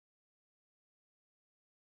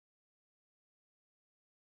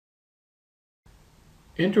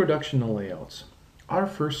Introduction to layouts. Our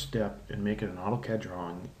first step in making an AutoCAD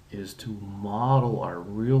drawing is to model our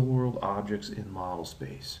real-world objects in model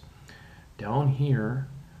space. Down here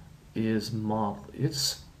is model.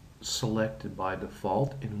 It's selected by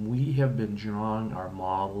default, and we have been drawing our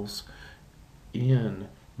models in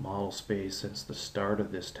model space since the start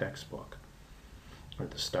of this textbook, or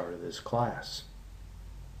the start of this class.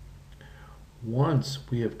 Once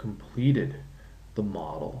we have completed the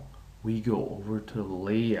model, we go over to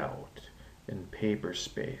layout in paper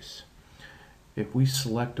space. If we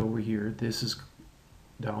select over here, this is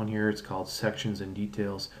down here, it's called sections and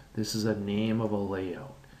details. This is a name of a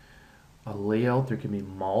layout. A layout, there can be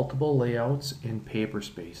multiple layouts in paper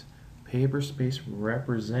space. Paper space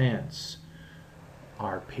represents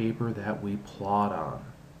our paper that we plot on.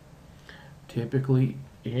 Typically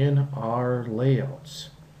in our layouts,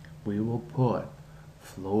 we will put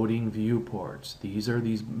floating viewports. These are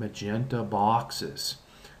these magenta boxes.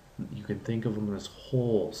 You can think of them as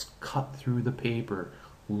holes cut through the paper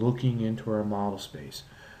looking into our model space.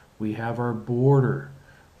 We have our border,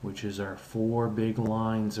 which is our 4 big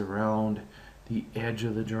lines around the edge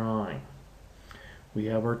of the drawing. We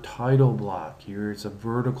have our title block. Here it's a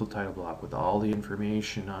vertical title block with all the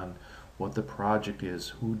information on what the project is,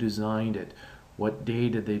 who designed it, what day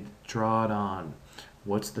did they draw it on,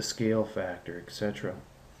 what's the scale factor, etc.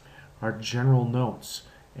 Our general notes,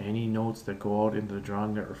 any notes that go out into the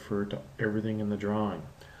drawing that refer to everything in the drawing.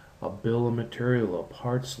 A bill of material, a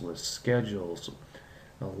parts list, schedules,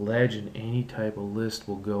 a legend, any type of list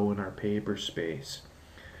will go in our paper space.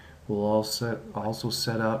 We'll also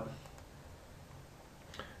set up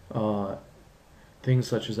things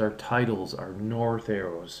such as our titles, our north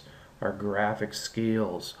arrows, our graphic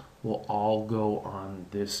scales will all go on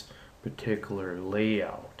this particular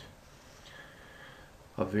layout.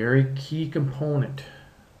 A very key component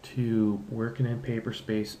to working in paper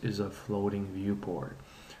space is a floating viewport.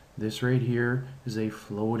 This right here is a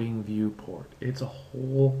floating viewport. It's a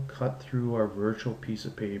hole cut through our virtual piece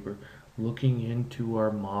of paper looking into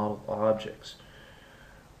our model objects.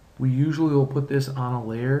 We usually will put this on a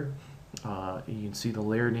layer. You can see the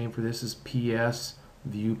layer name for this is PS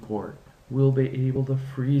Viewport. We'll be able to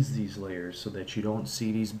freeze these layers so that you don't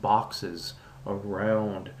see these boxes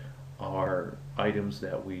around our items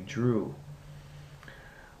that we drew.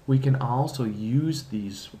 We can also use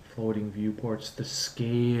these floating viewports to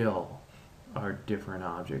scale our different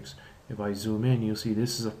objects. If I zoom in, you'll see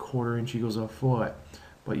this is 1/4 inch equals a foot,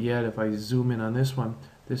 but yet if I zoom in on this one,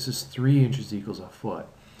 this is 3 inches equals a foot.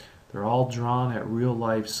 They're all drawn at real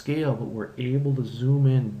life scale, but we're able to zoom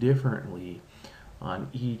in differently on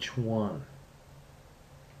each one.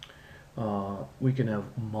 We can have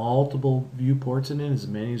multiple viewports in it, as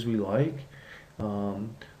many as we like,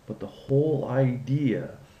 but the whole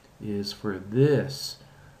idea is for this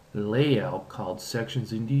layout called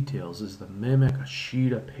sections and details is to mimic a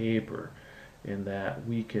sheet of paper, in that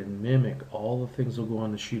we can mimic all the things that will go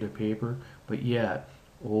on the sheet of paper, but yet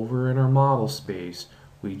over in our model space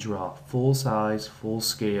we draw full size, full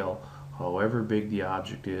scale, however big the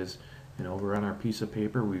object is, and over on our piece of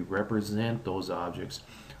paper we represent those objects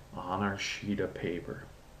on our sheet of paper.